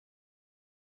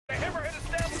The Hammerhead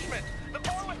establishment. The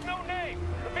bar with no name.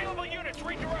 Available units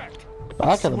redirect.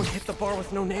 Someone hit the bar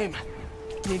with no name.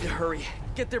 Need to hurry.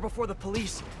 Get there before the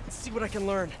police and see what I can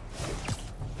learn.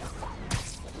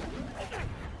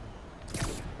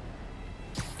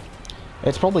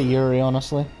 It's probably Yuri,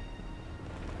 honestly.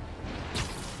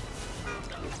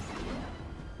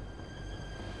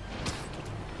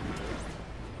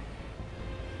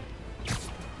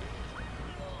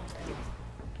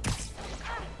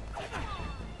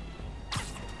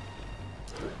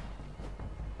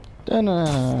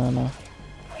 No.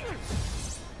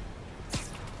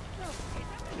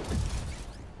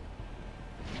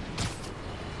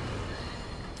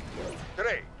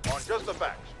 Today, on Just the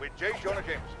Facts, with J. Jonah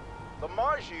Jameson, the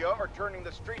Mafia are turning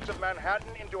the streets of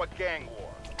Manhattan into a gang war.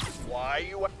 Why,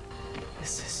 you...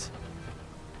 This is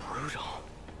brutal.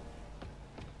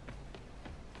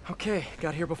 Okay,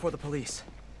 got here before the police.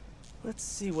 Let's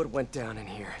see what went down in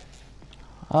here.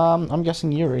 I'm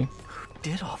guessing Yuri. Who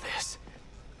did all this?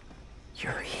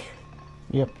 Yuri.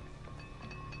 Yep.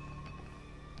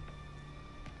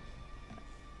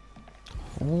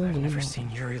 I've never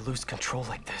seen Yuri lose control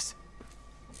like this.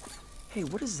 Hey,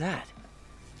 what is that?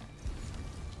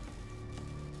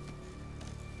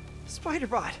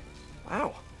 Spider-Bot!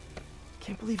 Wow.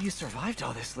 Can't believe you survived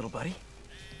all this, little buddy.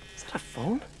 Is that a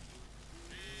phone?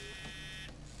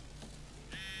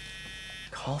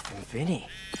 Call from Vinny.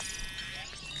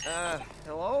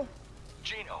 Hello?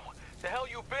 Gino, the hell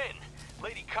you been?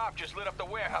 Lady Cop just lit up the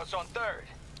warehouse on 3rd.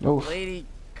 Oof. Lady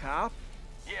Cop?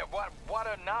 Yeah,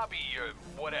 Watanabe or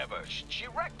whatever. She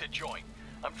wrecked the joint.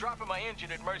 I'm dropping my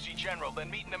engine at Mercy General, then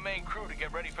meeting the main crew to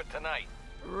get ready for tonight.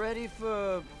 Ready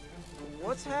for...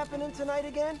 what's happening tonight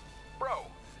again? Bro,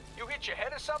 you hit your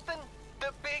head or something?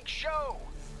 The big show!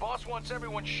 Boss wants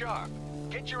everyone sharp.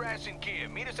 Get your ass in gear.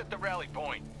 Meet us at the rally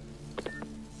point.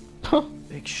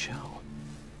 Big show.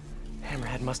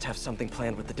 Hammerhead must have something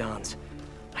planned with the Dons.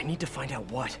 I need to find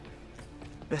out what.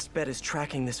 Best bet is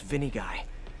tracking this Vinny guy.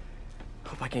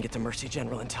 Hope I can get to Mercy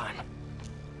General in time.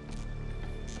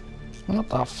 What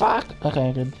the fuck?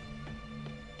 Okay, good.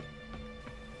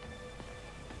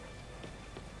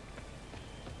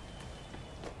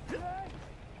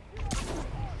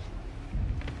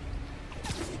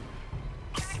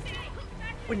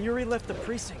 When Yuri left the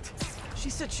precinct, she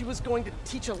said she was going to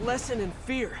teach a lesson in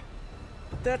fear.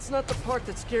 But that's not the part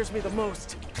that scares me the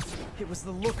most. It was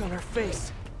the look on her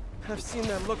face. I've seen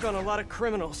that look on a lot of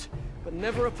criminals, but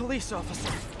never a police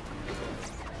officer.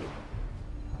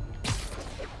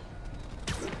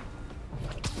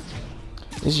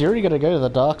 Is Yuri gonna go to the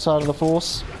dark side of the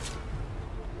Force?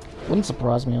 Wouldn't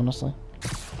surprise me, honestly.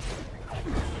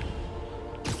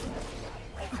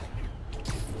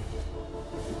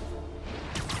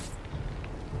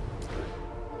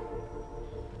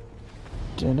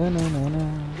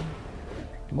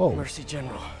 Whoa. Mercy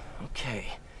General. Okay.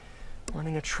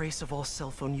 Running a trace of all cell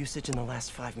phone usage in the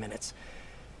last 5 minutes.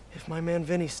 If my man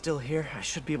Vinny's still here, I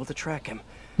should be able to track him.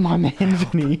 My man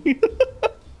Vinny.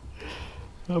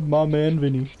 My man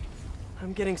Vinny.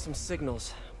 I'm getting some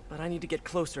signals, but I need to get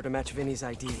closer to match Vinny's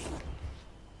ID.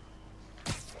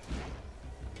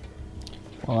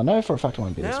 Well, I know for a fact it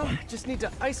won't be this Now, one. just need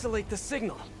to isolate the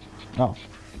signal. Oh.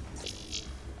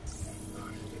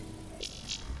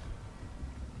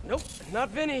 Nope, not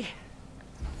Vinny.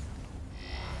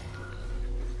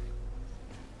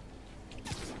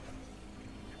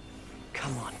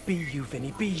 Come on, be you,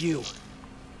 Vinny, be you.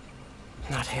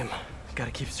 Not him.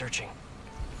 Gotta keep searching.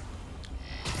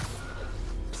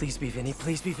 Please be Vinny,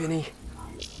 please be Vinny.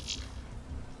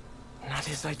 Not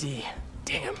his ID.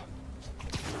 Damn.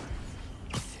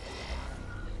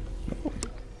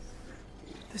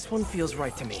 This one feels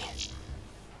right to me.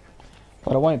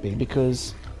 But it won't be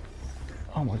because...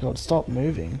 Oh my god, stop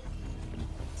moving.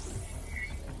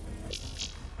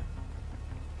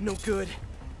 No good.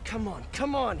 Come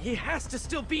on, he has to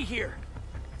still be here.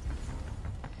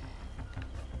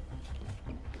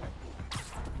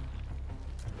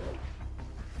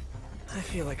 I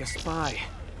feel like a spy.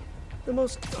 The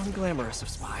most unglamorous of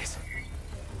spies.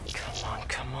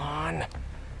 Come on.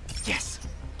 Yes!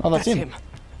 Oh, that's him.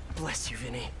 Bless you,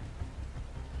 Vinny.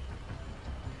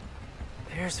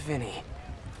 There's Vinny.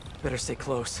 Better stay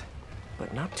close,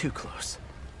 but not too close.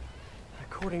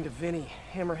 According to Vinny,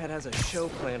 Hammerhead has a show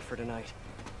planned for tonight.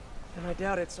 And I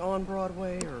doubt it's on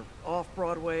Broadway, or off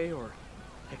Broadway, or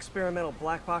experimental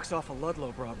black box off of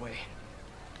Ludlow Broadway.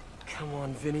 Come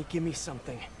on, Vinny, give me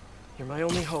something. You're my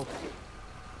only hope.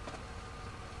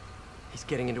 He's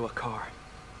getting into a car.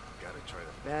 Gotta try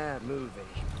to... Bad move,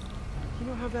 Vinny. You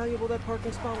know how valuable that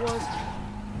parking spot was?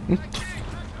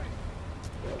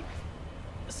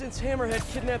 Since Hammerhead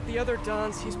kidnapped the other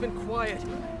Dons, he's been quiet.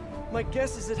 My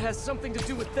guess is it has something to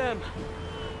do with them.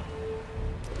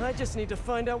 I just need to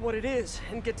find out what it is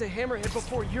and get to Hammerhead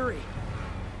before Yuri.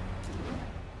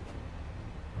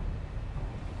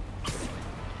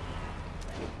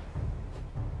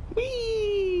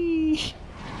 Whee!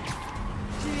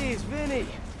 Jeez, Vinny.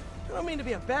 I don't mean to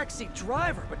be a backseat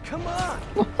driver, but come on.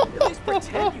 At least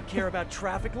pretend you care about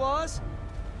traffic laws.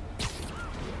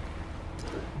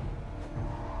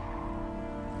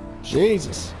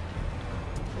 Jesus.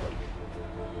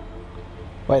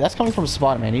 Wait, that's coming from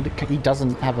Spider-Man. He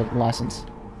doesn't have a license.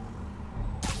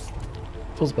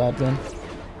 Feels bad, Ben.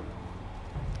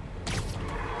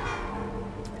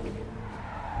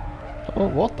 Oh,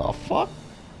 what the fuck?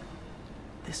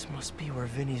 This must be where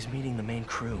Vinny's meeting the main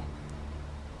crew.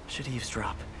 Should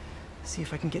eavesdrop. See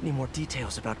if I can get any more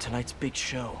details about tonight's big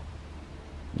show.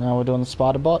 Now we're doing the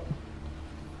spider bot.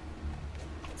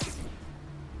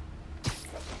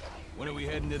 When are we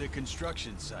heading to the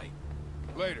construction site?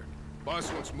 Later.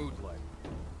 Boss wants mood light.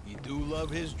 You do love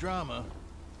his drama.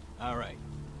 All right.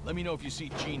 Let me know if you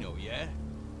see Gino, yeah?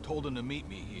 Told him to meet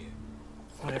me here.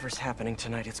 Whatever's happening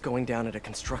tonight, it's going down at a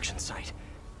construction site.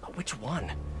 But which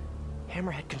one?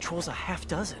 Hammerhead controls a half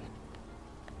dozen.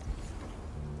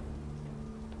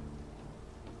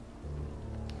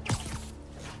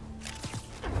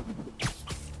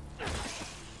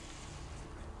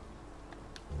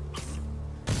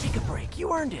 Take a break.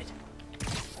 You earned it.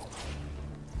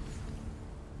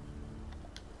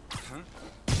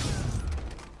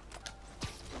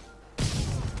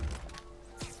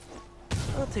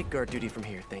 I'll take guard duty from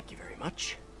here, thank you very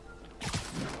much.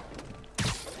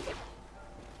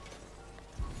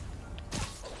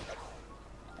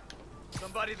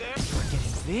 Somebody there? We're getting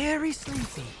very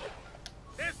sleepy.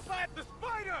 There's the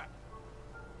spider!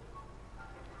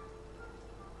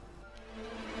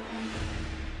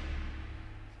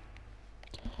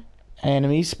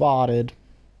 Enemy spotted.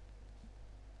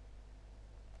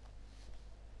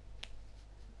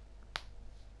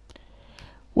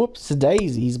 Whoops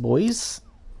daisies, boys.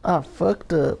 I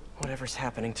fucked up. Whatever's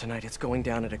happening tonight, it's going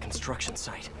down at a construction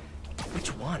site.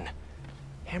 Which one?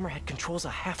 Hammerhead controls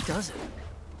a half dozen.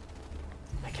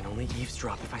 I can only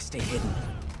eavesdrop if I stay hidden.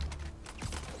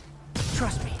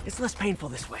 Trust me, it's less painful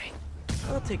this way.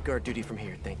 I'll take guard duty from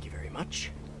here, thank you very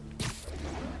much.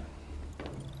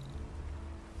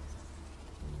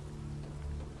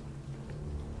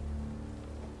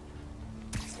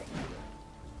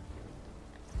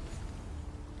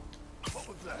 What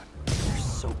was that? They're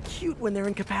so cute when they're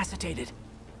incapacitated.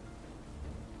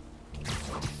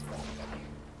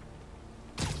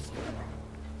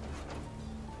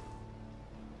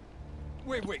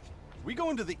 Wait. We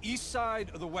going to the east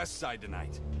side or the west side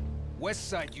tonight? West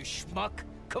side, you schmuck.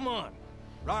 Come on.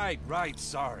 Right,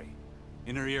 sorry.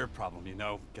 Inner ear problem, you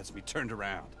know, gets me turned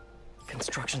around.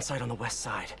 Construction site on the west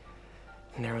side.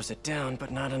 Narrows it down,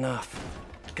 but not enough.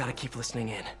 Gotta keep listening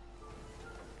in.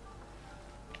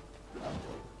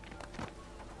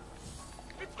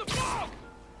 It's the bomb!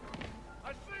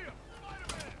 I see him!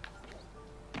 Spider-Man!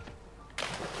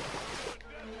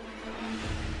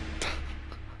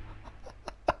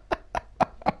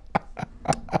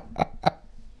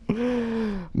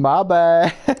 My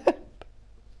bad.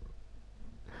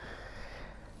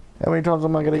 How many times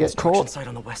am I gonna get Construction caught? site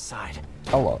on the west side.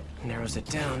 A lot. Narrows it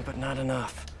down, but not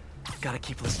enough. Gotta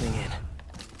keep listening in.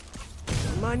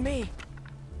 Don't mind me.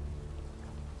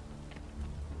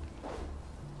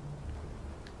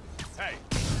 Hey,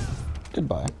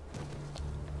 Goodbye.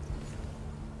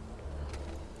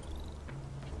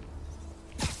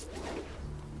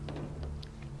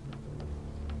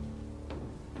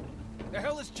 The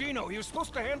hell is Gino? He was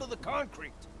supposed to handle the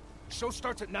concrete. Show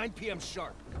starts at 9 p.m.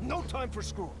 sharp. No time for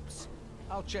screw-ups.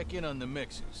 I'll check in on the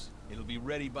mixers. It'll be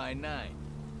ready by 9.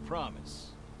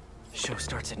 Promise. Show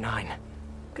starts at 9.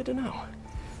 Good to know.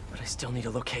 But I still need a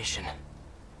location.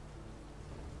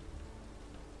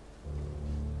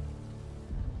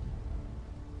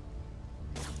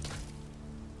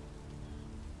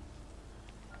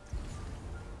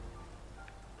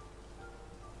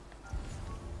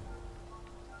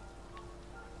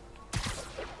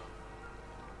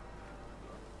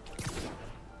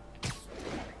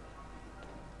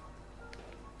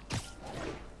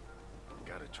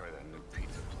 Gotta try that new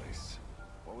pizza place.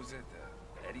 What was it?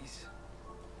 Eddie's?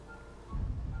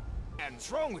 And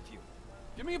what's wrong with you?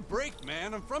 Give me a break,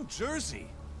 man. I'm from Jersey.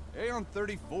 A on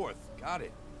 34th. Got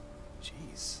it.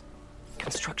 Jeez.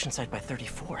 Construction site by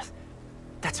 34th.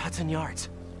 That's Hudson Yards.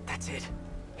 That's it.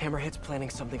 Hammerhead's planning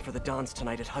something for the Dons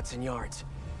tonight at Hudson Yards.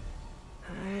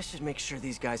 I should make sure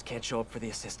these guys can't show up for the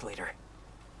assist later.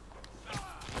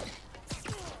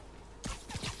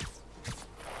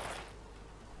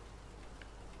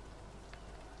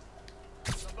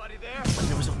 there? When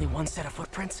there was only one set of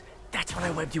footprints, that's when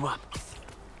I webbed you up.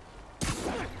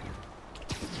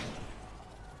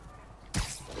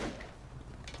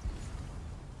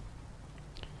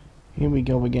 Here we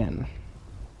go again.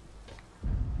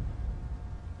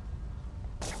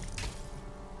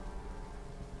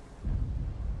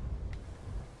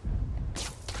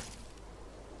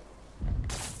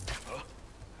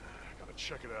 Gotta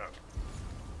check it out.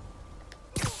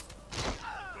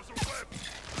 There's a web.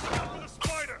 With a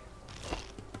spider.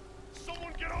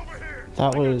 Someone get over here.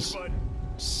 That was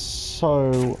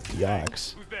so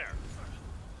yikes. Who's there?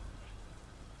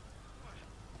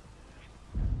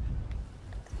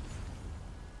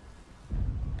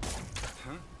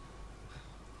 Huh?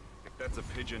 If that's a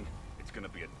pigeon, it's gonna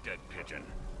be a dead pigeon.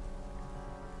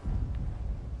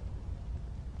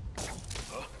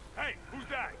 Huh? Hey, who's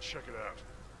that? Check it out.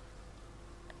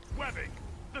 Webbing!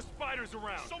 The spider's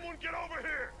around! Someone get over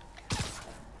here!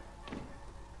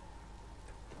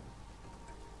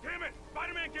 Damn it!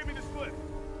 Spider-Man gave me this clip!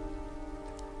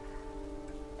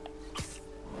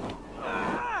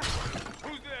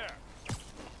 Who's there?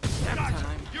 Gotcha!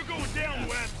 You're going down,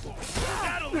 Webb!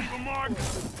 That'll leave a mark!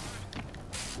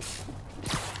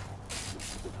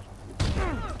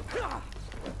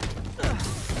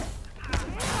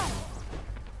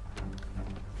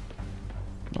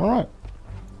 Alright.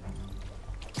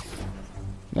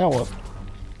 Now what?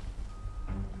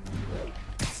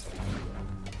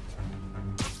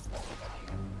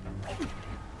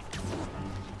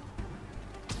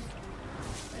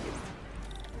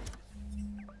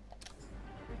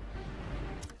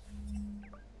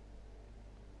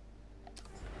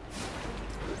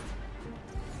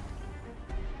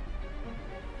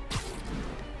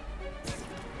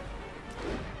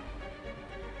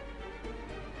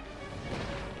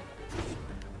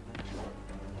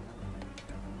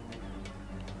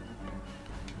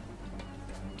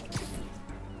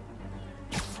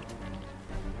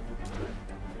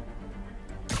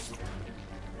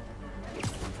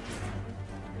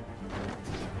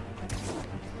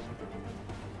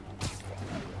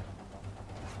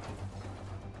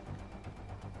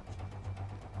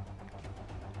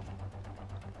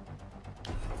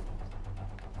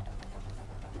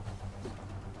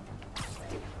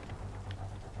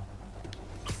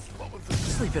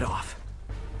 Sleep it off.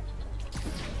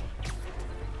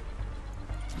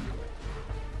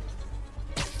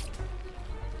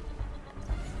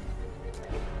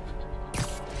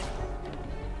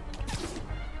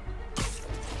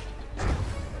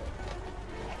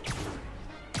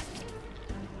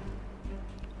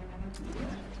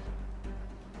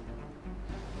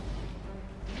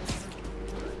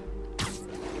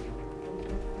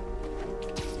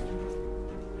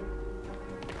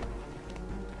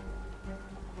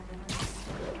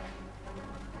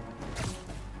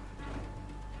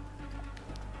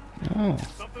 Oh,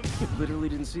 You literally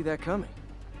didn't see that coming.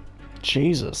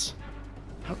 Jesus.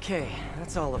 Okay,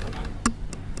 that's all of them.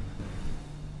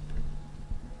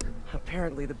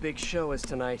 Apparently the big show is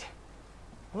tonight.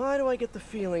 Why do I get the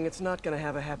feeling it's not gonna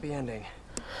have a happy ending?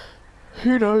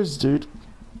 Who knows, dude?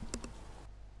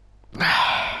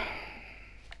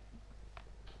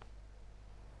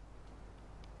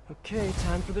 Okay,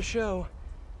 time for the show.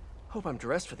 Hope I'm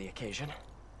dressed for the occasion.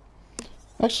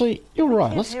 Actually, you're right.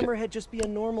 Can't Let's get. Hammerhead just be a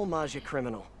normal Maggia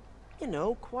criminal? You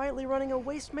know, quietly running a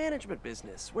waste management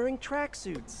business, wearing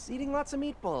tracksuits, eating lots of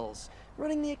meatballs,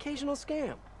 running the occasional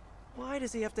scam. Why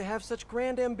does he have to have such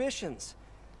grand ambitions?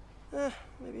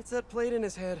 Maybe it's that plate in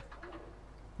his head.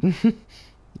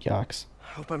 Yucks.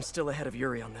 Hope I'm still ahead of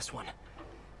Yuri on this one.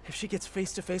 If she gets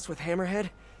face to face with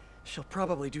Hammerhead, she'll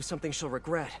probably do something she'll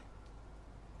regret.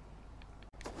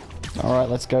 Alright,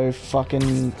 let's go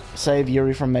fucking save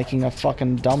Yuri from making a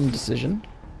fucking dumb decision.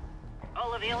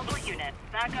 All available units.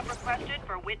 Backup requested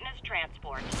for witness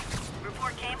transport.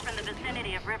 Report came from the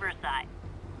vicinity of Riverside.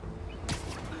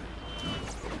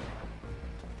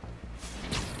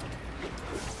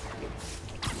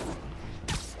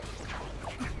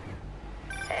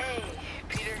 Hey,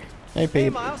 Peter. Hey, Hey,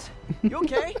 Pete. Miles. You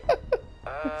okay?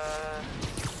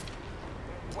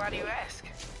 Why do you ask?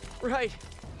 Right.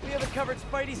 We haven't covered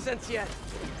Spidey sense yet.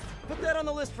 Put that on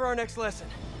the list for our next lesson.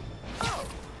 Oh,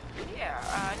 yeah,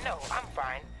 no, I'm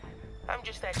fine. I'm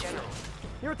just that general.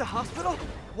 You're at the hospital?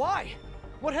 Why?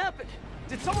 What happened?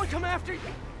 Did someone come after you?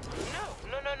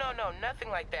 No, nothing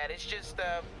like that. It's just,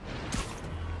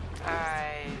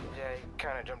 I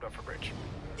kind of jumped off a bridge.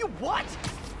 You what?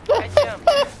 I jumped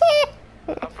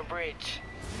off a bridge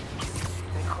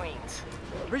in Queens.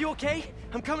 Are you okay?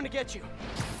 I'm coming to get you.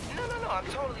 No, I'm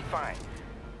totally fine.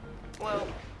 Well,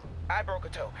 I broke a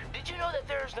toe. Did you know that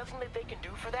there's nothing that they can do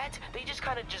for that? They just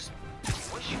kind of just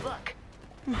Wish you luck.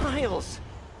 Miles,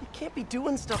 you can't be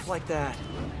doing stuff like that.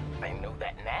 I know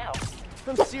that now.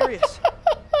 I'm serious.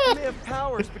 You may have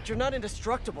powers, but you're not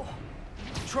indestructible.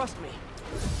 Trust me.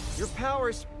 Your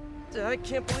powers, I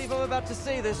can't believe I'm about to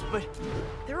say this, but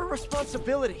they're a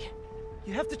responsibility.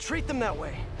 You have to treat them that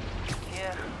way.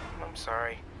 Yeah, I'm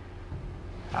sorry.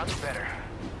 I'll do better.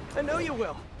 I know you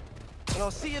will. And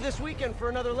I'll see you this weekend for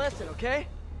another lesson, okay?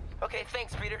 Okay,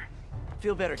 thanks, Peter.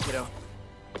 Feel better, kiddo.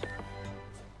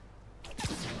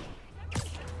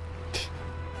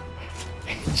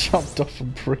 He jumped off a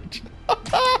bridge.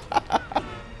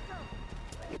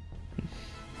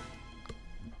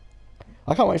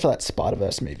 I can't wait for that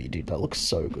Spider-Verse movie, dude. That looks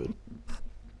so good.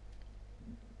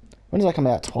 When does that come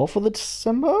out? 12th of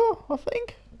December, I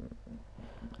think?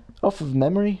 Off of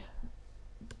memory.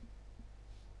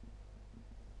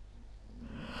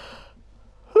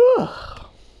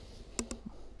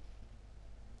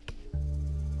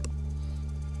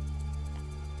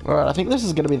 Alright, I think this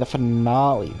is going to be the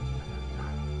finale.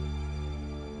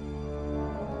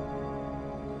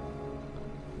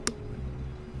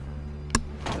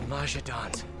 The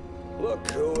Majidons. Look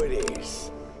who it is.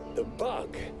 The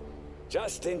Bug.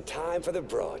 Just in time for the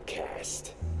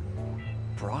broadcast.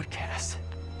 Broadcast?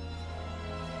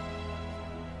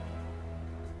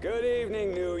 Good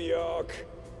evening, New York.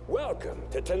 Welcome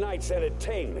to tonight's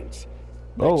entertainment.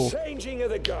 The Oh. Changing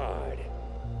of the Guard.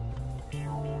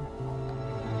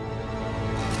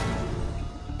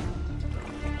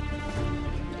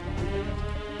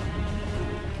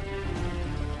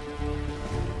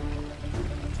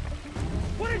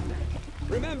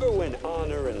 Remember when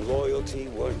honor and loyalty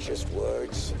weren't just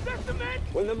words?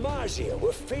 When the Maggia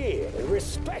were feared and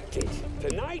respected?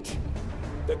 Tonight,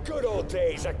 the good old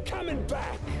days are coming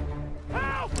back.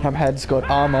 Hamhead's got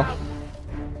armor.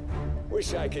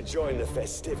 Wish I could join the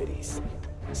festivities.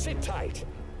 Sit tight.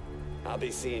 I'll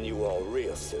be seeing you all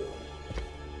real soon.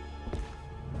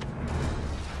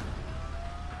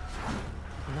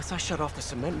 Unless I shut off the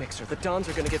cement mixer, the Dons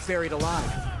are gonna get buried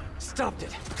alive. Stopped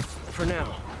it. For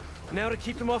now. Now to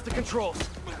keep them off the controls.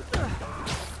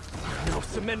 No,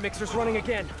 cement mixer's running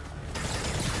again.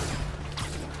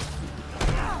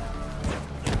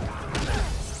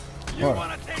 You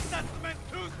wanna taste that cement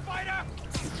too, Spider?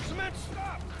 Cement,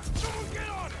 stop! Someone get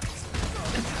on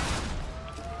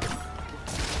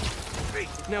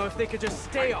it! Now if they could just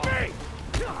stay off. Hey!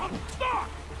 I'm stuck!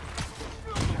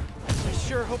 I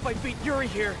sure hope I beat Yuri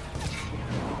here.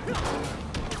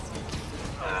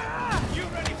 You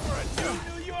ready for a new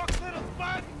New York little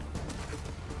bud?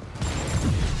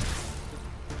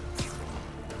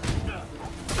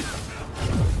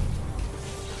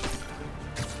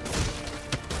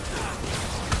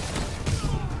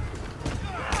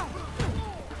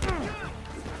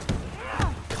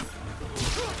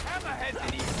 Hammerhead's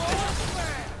an evil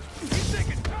man! He's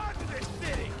taking charge of this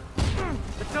city!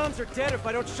 The Dons are dead if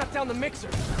I don't shut down the mixer.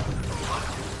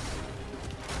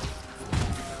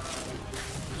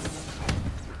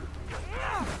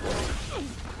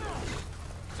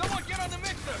 Someone get on the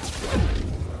mixer!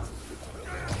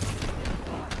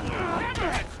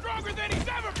 Hammerhead's stronger than he's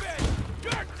ever been!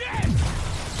 You're dead!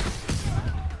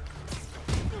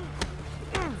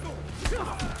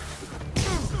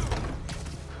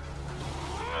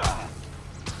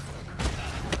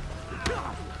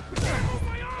 Move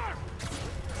my arm!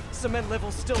 Cement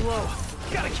level's still low.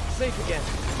 Gotta keep safe again.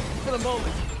 For the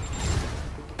moment.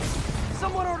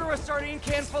 Someone order a sardine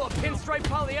can full of pinstripe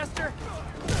polyester?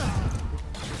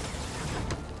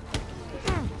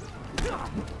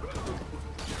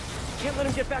 Can't let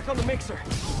him get back on the mixer.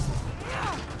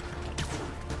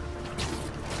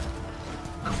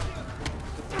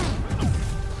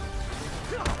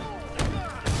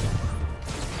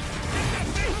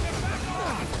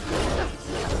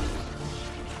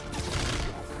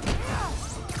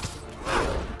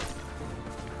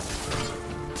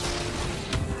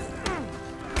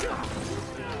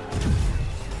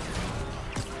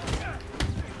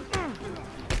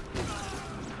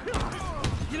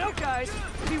 You know, guys,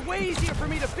 it'd be way easier for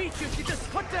me to beat you if you just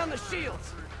put down the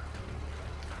shields.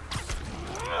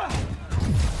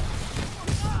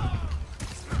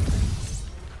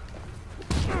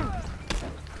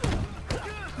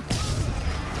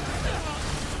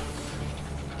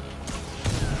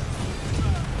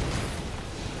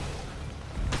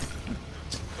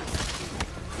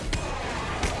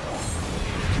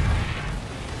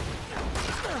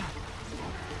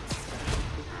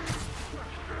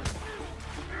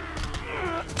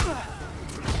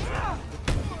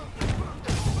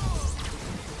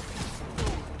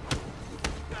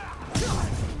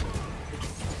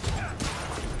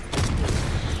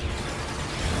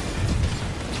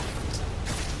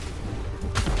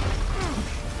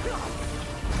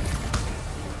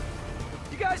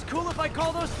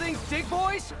 dig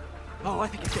boys? Oh, I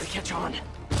think it's gonna catch on.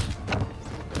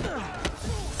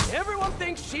 Everyone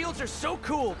thinks shields are so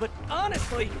cool, but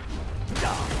honestly,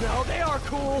 no, they are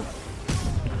cool.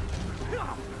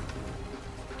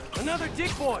 Another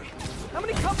dig boy. How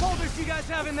many cup holders do you guys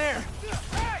have in there?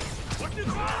 Hey! What's this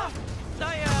about?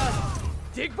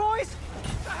 Dig boys?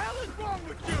 What the hell is wrong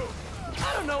with you?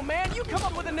 I don't know, man. You come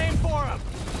up with a name for them.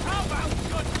 How about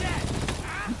good dead?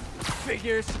 Huh?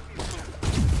 Figures.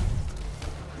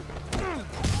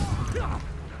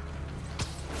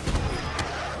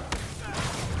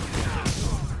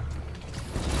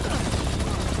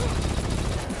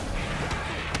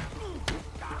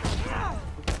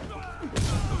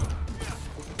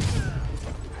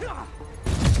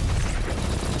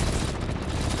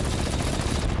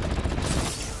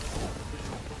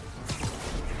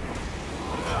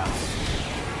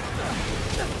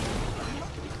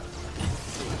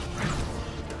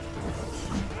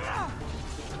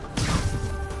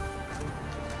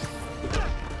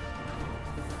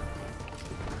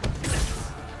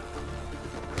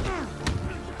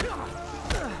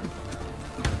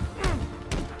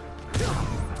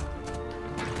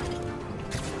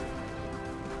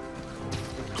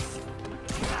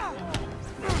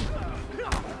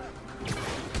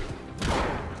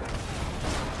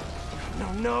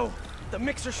 No, the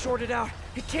mixer's shorted out.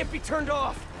 It can't be turned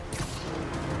off.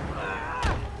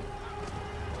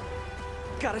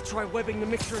 Gotta try webbing the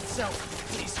mixer itself.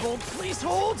 Please hold, please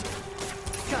hold!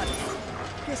 Got it.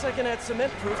 Guess I can add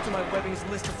cement proof to my webbing's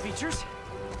list of features.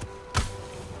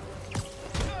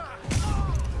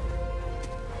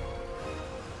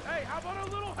 Hey, how about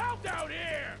a little help out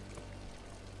here?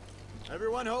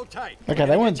 Everyone hold tight. Okay,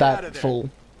 they weren't that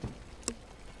full.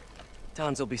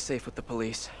 Tons will be safe with the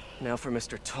police. Now for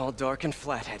Mr. Tall, Dark, and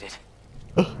Flat-Headed.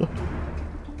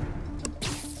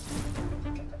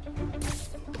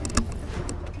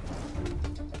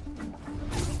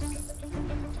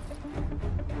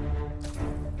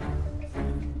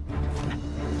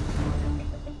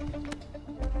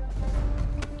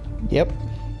 Yep.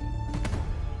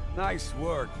 Nice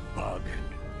work, Bug.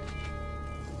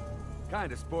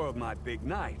 Kinda spoiled my big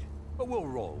night, but we'll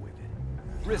roll with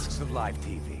it. Risks of live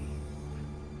TV.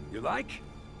 You like?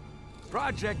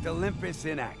 Project Olympus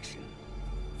in action.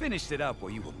 Finished it up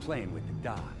while you were playing with the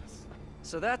Dons.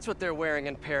 So that's what they're wearing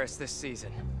in Paris this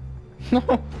season.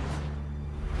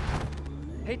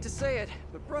 Hate to say it,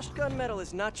 but brushed gunmetal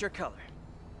is not your color.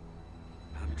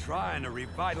 I'm trying to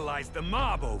revitalize the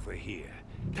mob over here.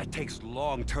 That takes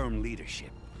long-term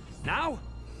leadership. Now,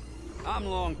 I'm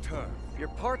long-term. Your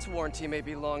parts warranty may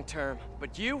be long-term,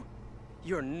 but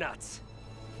you're nuts.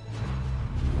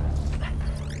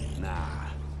 Nah.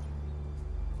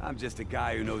 I'm just a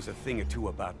guy who knows a thing or two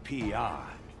about PR.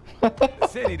 The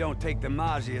city don't take the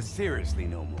Maggia seriously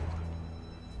no more.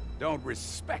 Don't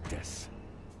respect us.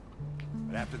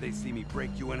 But after they see me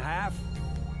break you in half,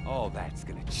 all that's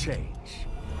gonna change.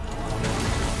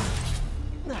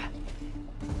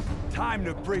 Time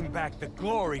to bring back the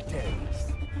glory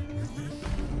days.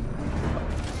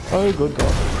 Oh, good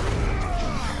God.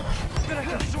 Gonna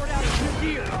have to sort out his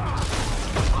new gear.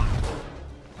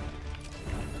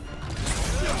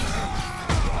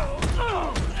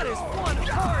 That is one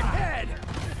hard head.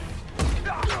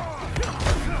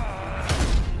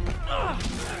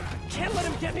 Can't let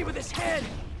him get me with his head.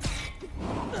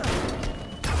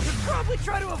 Should probably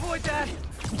try to avoid that.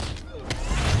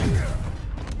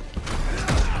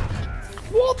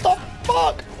 What the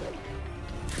fuck?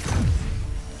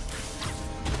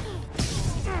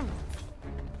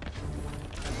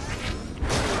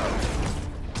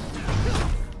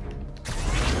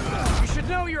 You should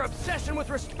know your obsession with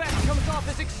respect comes off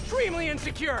as extremely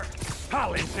insecure.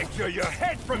 I'll insecure your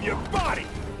head from your body!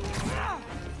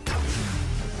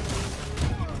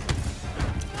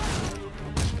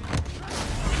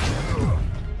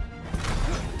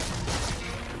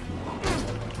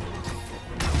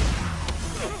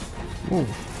 Ooh.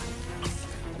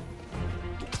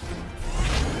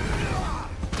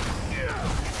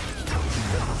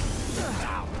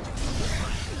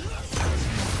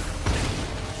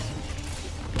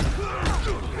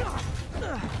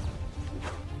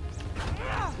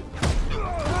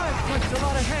 Punches a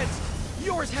lot of heads.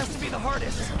 Yours has to be the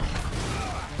hardest.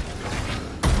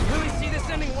 Really see this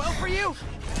ending well for you?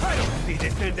 I don't see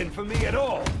this ending for me at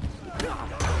all.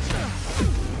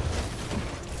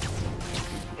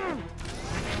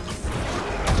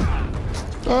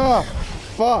 Ah,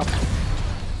 fuck.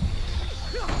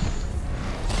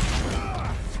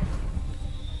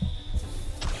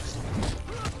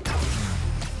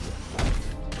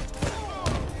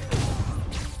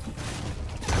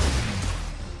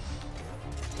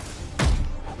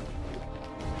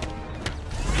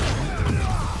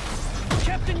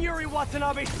 Yuri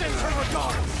Watanabe sends her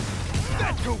regards!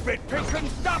 That two-bit pig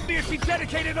couldn't stop me if he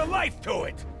dedicated a life to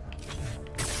it!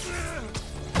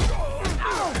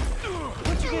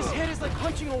 Punching his head is like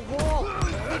punching a wall,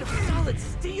 made of solid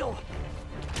steel.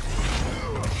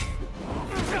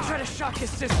 I try to shock his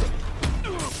system.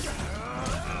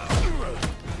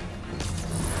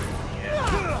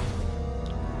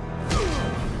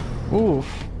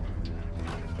 Oof.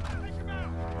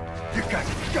 You got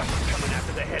guts coming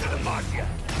after the head of the Mafia!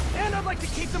 And I'd like to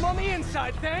keep them on the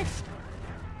inside, thanks.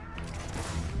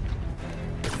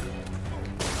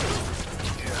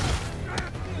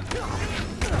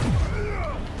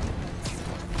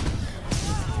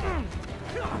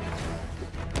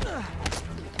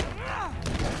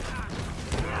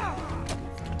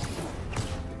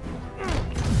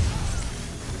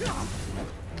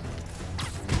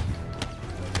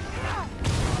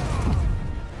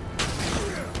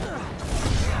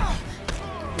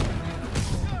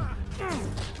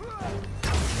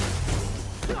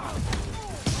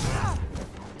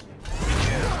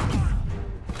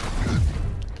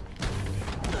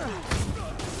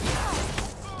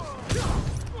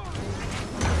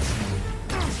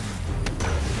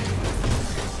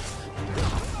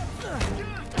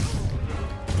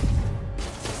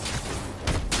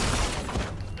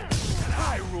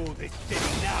 This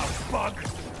city now, bug!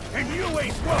 And you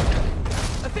ain't welcome!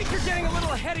 I think you're getting a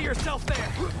little ahead of yourself there.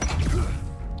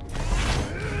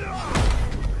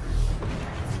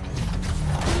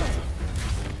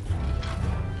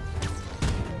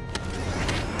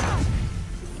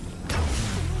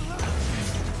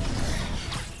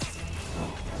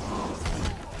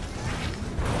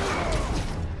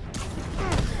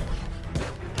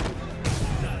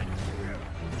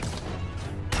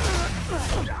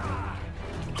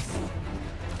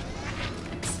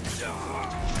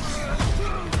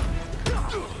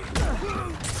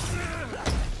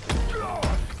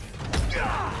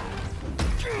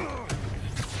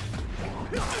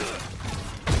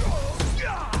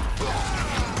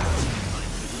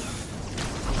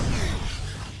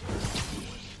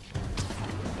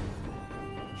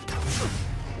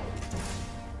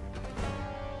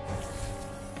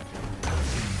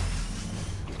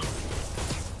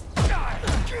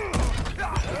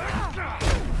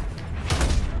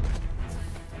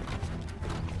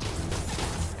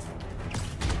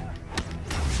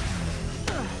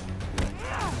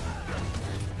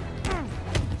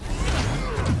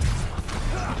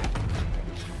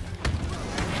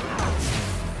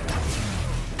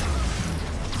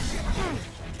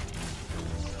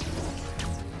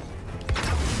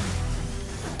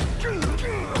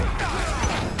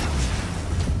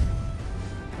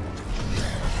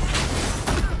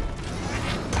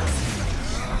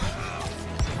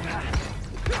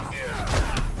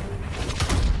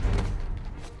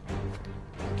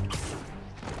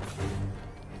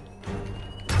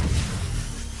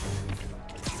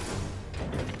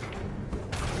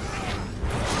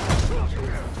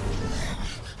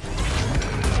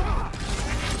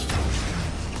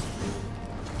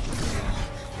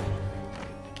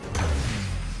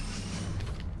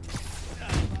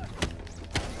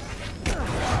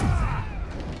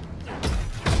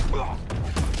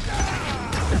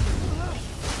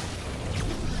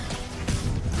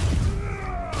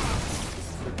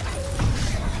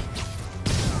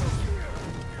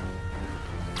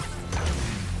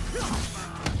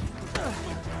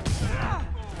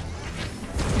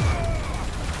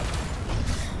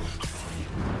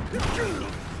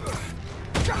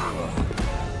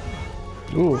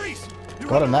 Ooh,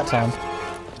 got him that time.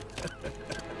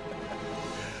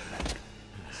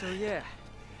 So yeah,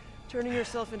 turning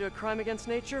yourself into a crime against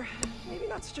nature, maybe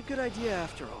not such a good idea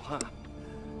after all, huh?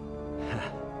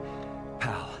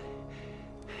 Pal,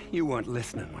 you weren't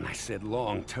listening when I said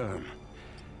long term.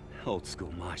 Old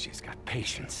school Majia's got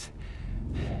patience.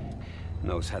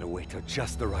 Knows how to wait till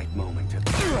just the right moment to...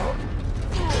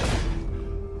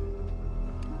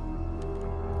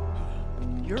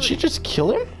 Did she just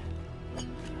kill him?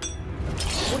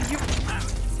 What are you...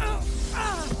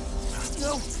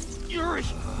 No, Yuri!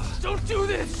 Don't do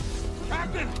this!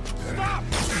 Captain, stop!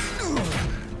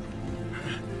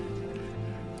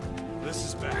 This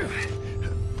is bad.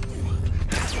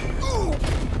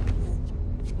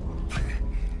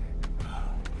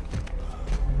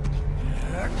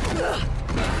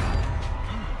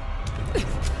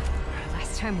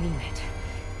 Last time we met,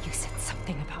 you said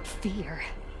something about fear.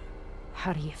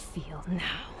 How do you feel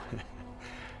now?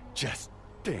 Just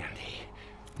dandy.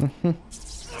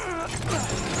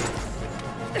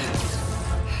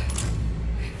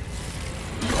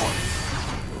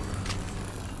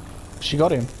 She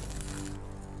got him.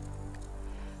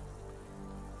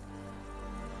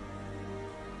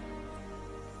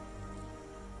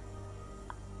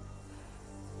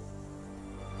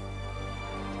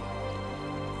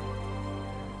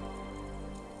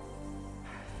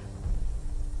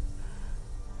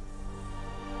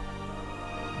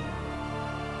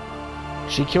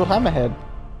 She killed Hammerhead.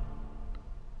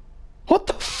 What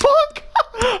the fuck?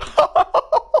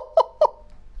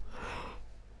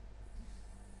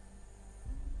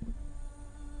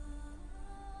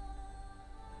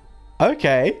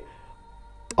 Okay.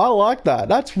 I like that.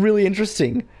 That's really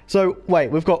interesting. So, wait,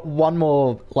 we've got one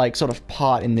more, like, sort of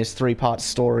part in this 3-part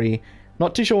story.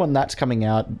 Not too sure when that's coming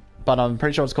out, but I'm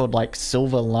pretty sure it's called, like,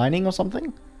 Silver Lining or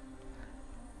something.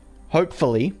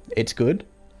 Hopefully, it's good.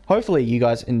 Hopefully, you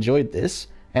guys enjoyed this.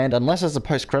 And unless there's a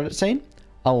post-credit scene,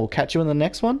 I will catch you in the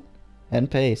next one. And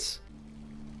peace.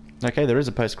 Okay, there is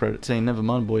a post-credit scene. Never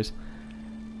mind, boys.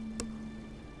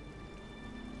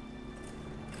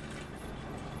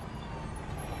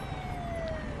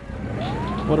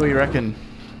 What do we reckon?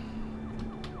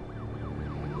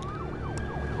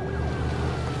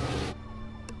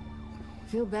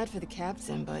 Feel bad for the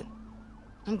captain, but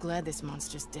I'm glad this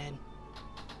monster's dead.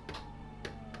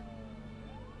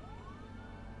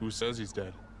 Who says he's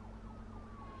dead?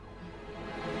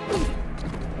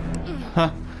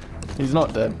 Huh. He's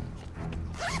not dead.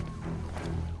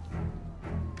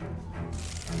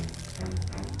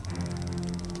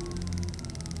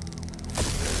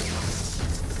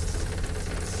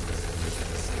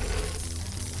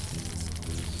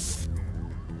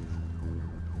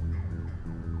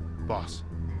 Boss.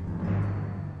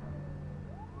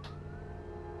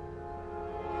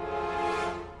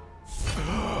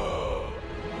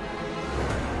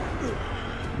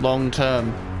 Long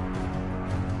term.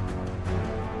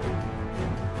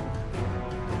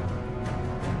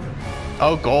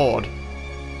 Oh god.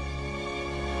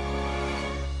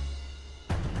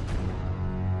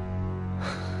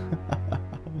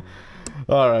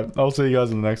 Alright, I'll see you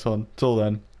guys in the next one. Till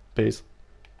then, peace.